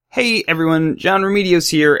Hey everyone, John Remedios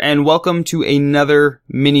here, and welcome to another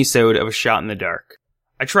Minisode of A Shot in the Dark.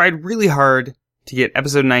 I tried really hard to get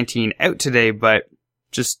episode 19 out today, but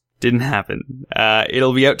just didn't happen.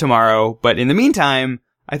 It'll be out tomorrow, but in the meantime,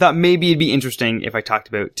 I thought maybe it'd be interesting if I talked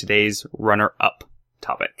about today's runner-up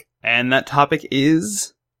topic. And that topic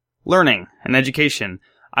is learning and education.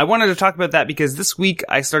 I wanted to talk about that because this week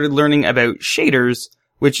I started learning about shaders,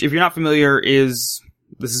 which if you're not familiar this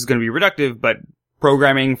is going to be reductive, but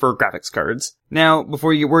programming for graphics cards. Now,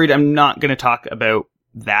 before you get worried, I'm not going to talk about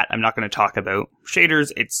that. I'm not going to talk about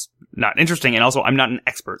shaders. It's not interesting, and also I'm not an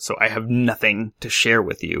expert, so I have nothing to share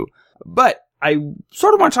with you. But I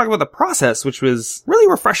sort of want to talk about the process, which was really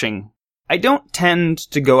refreshing. I don't tend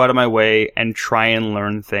to go out of my way and try and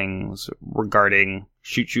learn things regarding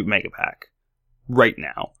Shoot Shoot Megapack right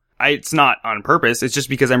now. It's not on purpose, it's just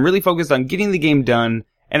because I'm really focused on getting the game done.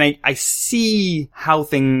 And I see how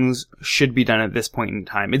things should be done at this point in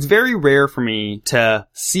time. It's very rare for me to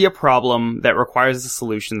see a problem that requires a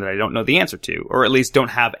solution that I don't know the answer to, or at least don't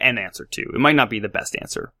have an answer to. It might not be the best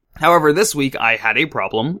answer. However, this week I had a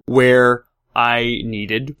problem where I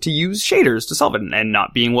needed to use shaders to solve it. And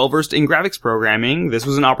not being well versed in graphics programming, this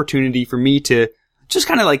was an opportunity for me to just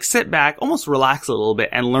kind of like sit back, almost relax a little bit,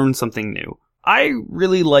 and learn something new. I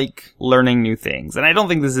really like learning new things, and I don't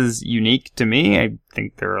think this is unique to me. I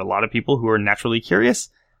think there are a lot of people who are naturally curious,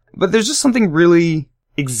 but there's just something really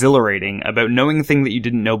exhilarating about knowing a thing that you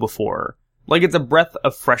didn't know before. Like it's a breath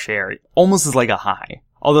of fresh air, almost as like a high.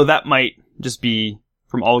 Although that might just be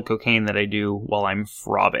from all the cocaine that I do while I'm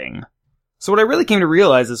frobbing. So what I really came to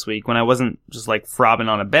realize this week when I wasn't just like frobbing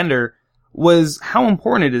on a bender was how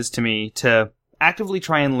important it is to me to actively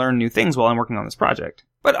try and learn new things while I'm working on this project.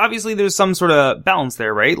 But obviously there's some sort of balance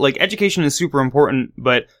there, right? Like education is super important,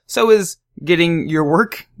 but so is getting your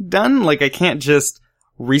work done. Like I can't just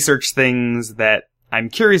research things that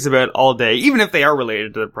I'm curious about all day, even if they are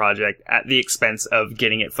related to the project, at the expense of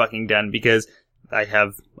getting it fucking done, because I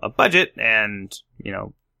have a budget and,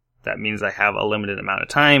 that means I have a limited amount of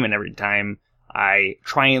time, and every time I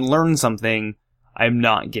try and learn something, I'm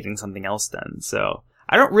not getting something else done. So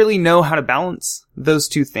I don't really know how to balance those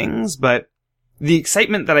two things, but the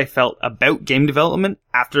excitement that I felt about game development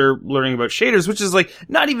after learning about shaders, which is like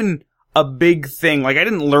not even a big thing. Like I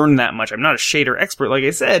didn't learn that much. I'm not a shader expert, like I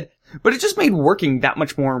said, but it just made working that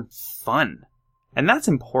much more fun. And that's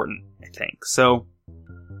important, I think. So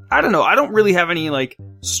I don't know. I don't really have any like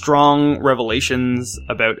strong revelations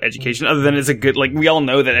about education other than it's a good, like we all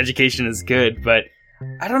know that education is good, but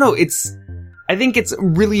I don't know. I think it's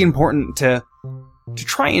really important to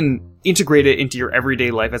try and integrate it into your everyday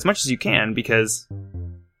life as much as you can, because,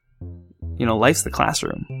 life's the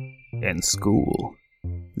classroom, and school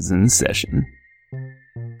is in session.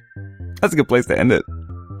 That's a good place to end it.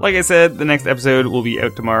 Like I said, the next episode will be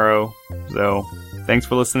out tomorrow, so thanks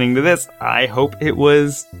for listening to this. I hope it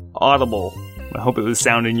was audible. I hope it was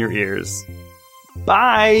sound in your ears.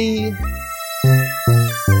 Bye!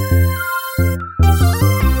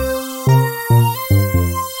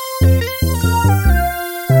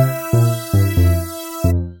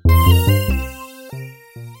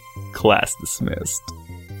 Class dismissed.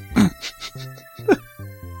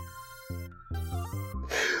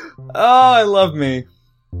 Oh, I love me.